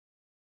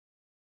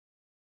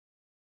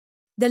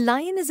The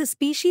lion is a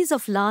species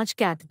of large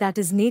cat that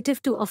is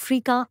native to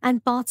Africa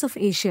and parts of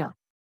Asia.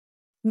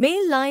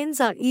 Male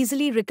lions are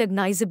easily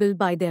recognizable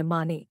by their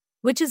mane,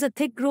 which is a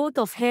thick growth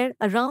of hair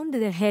around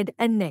their head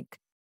and neck.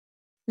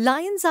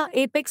 Lions are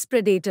apex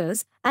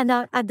predators and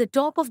are at the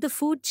top of the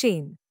food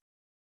chain.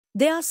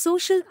 They are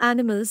social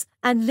animals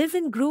and live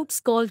in groups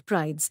called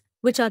prides,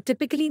 which are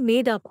typically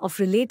made up of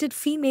related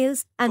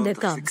females and their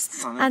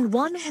cubs, and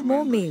one or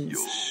more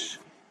males.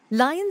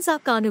 Lions are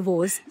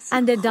carnivores,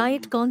 and their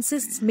diet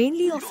consists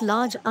mainly of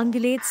large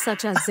ungulates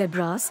such as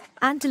zebras,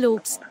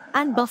 antelopes,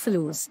 and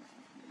buffaloes.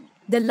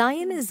 The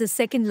lion is the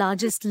second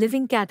largest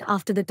living cat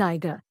after the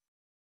tiger.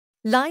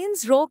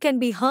 Lions' roar can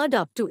be heard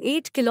up to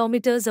 8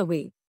 kilometers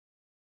away.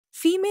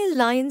 Female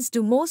lions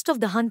do most of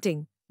the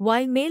hunting,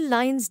 while male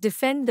lions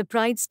defend the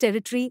pride's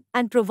territory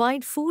and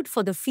provide food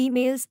for the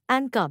females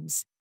and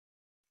cubs.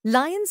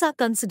 Lions are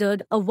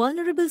considered a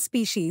vulnerable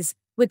species,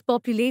 with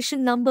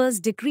population numbers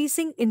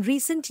decreasing in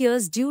recent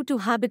years due to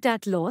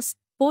habitat loss,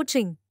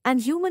 poaching,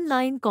 and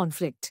human-lion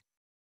conflict.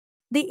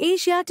 The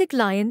Asiatic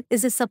lion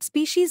is a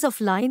subspecies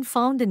of lion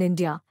found in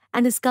India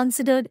and is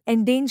considered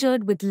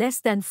endangered with less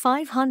than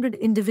 500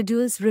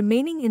 individuals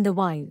remaining in the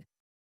wild.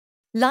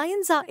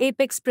 Lions are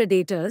apex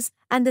predators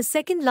and the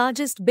second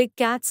largest big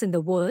cats in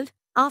the world,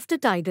 after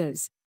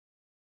tigers.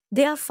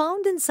 They are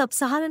found in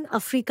sub-Saharan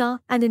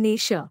Africa and in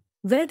Asia,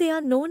 where they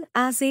are known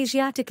as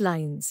Asiatic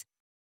lions.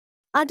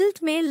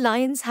 Adult male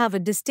lions have a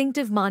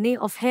distinctive mane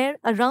of hair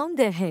around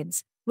their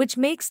heads, which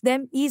makes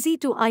them easy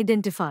to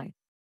identify.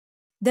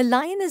 The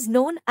lion is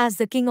known as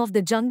the king of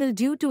the jungle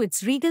due to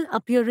its regal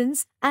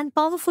appearance and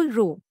powerful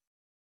roar.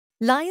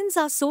 Lions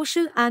are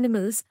social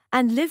animals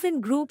and live in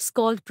groups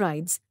called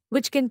prides,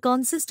 which can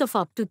consist of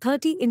up to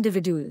 30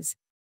 individuals.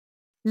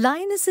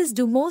 Lionesses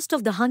do most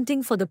of the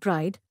hunting for the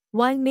pride,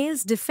 while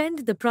males defend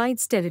the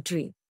pride's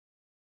territory.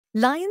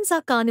 Lions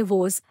are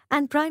carnivores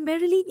and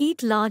primarily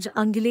eat large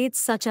ungulates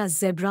such as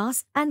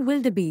zebras and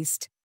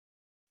wildebeest.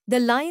 The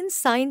lion's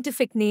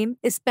scientific name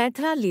is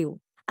Panthera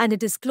leu, and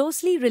it is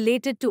closely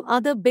related to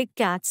other big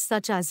cats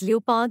such as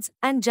leopards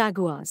and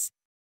jaguars.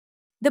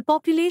 The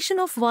population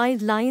of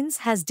wild lions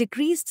has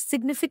decreased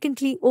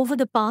significantly over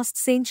the past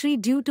century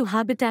due to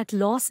habitat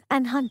loss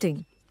and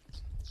hunting.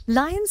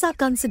 Lions are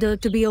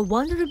considered to be a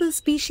vulnerable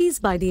species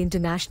by the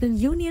International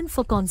Union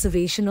for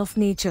Conservation of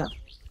Nature.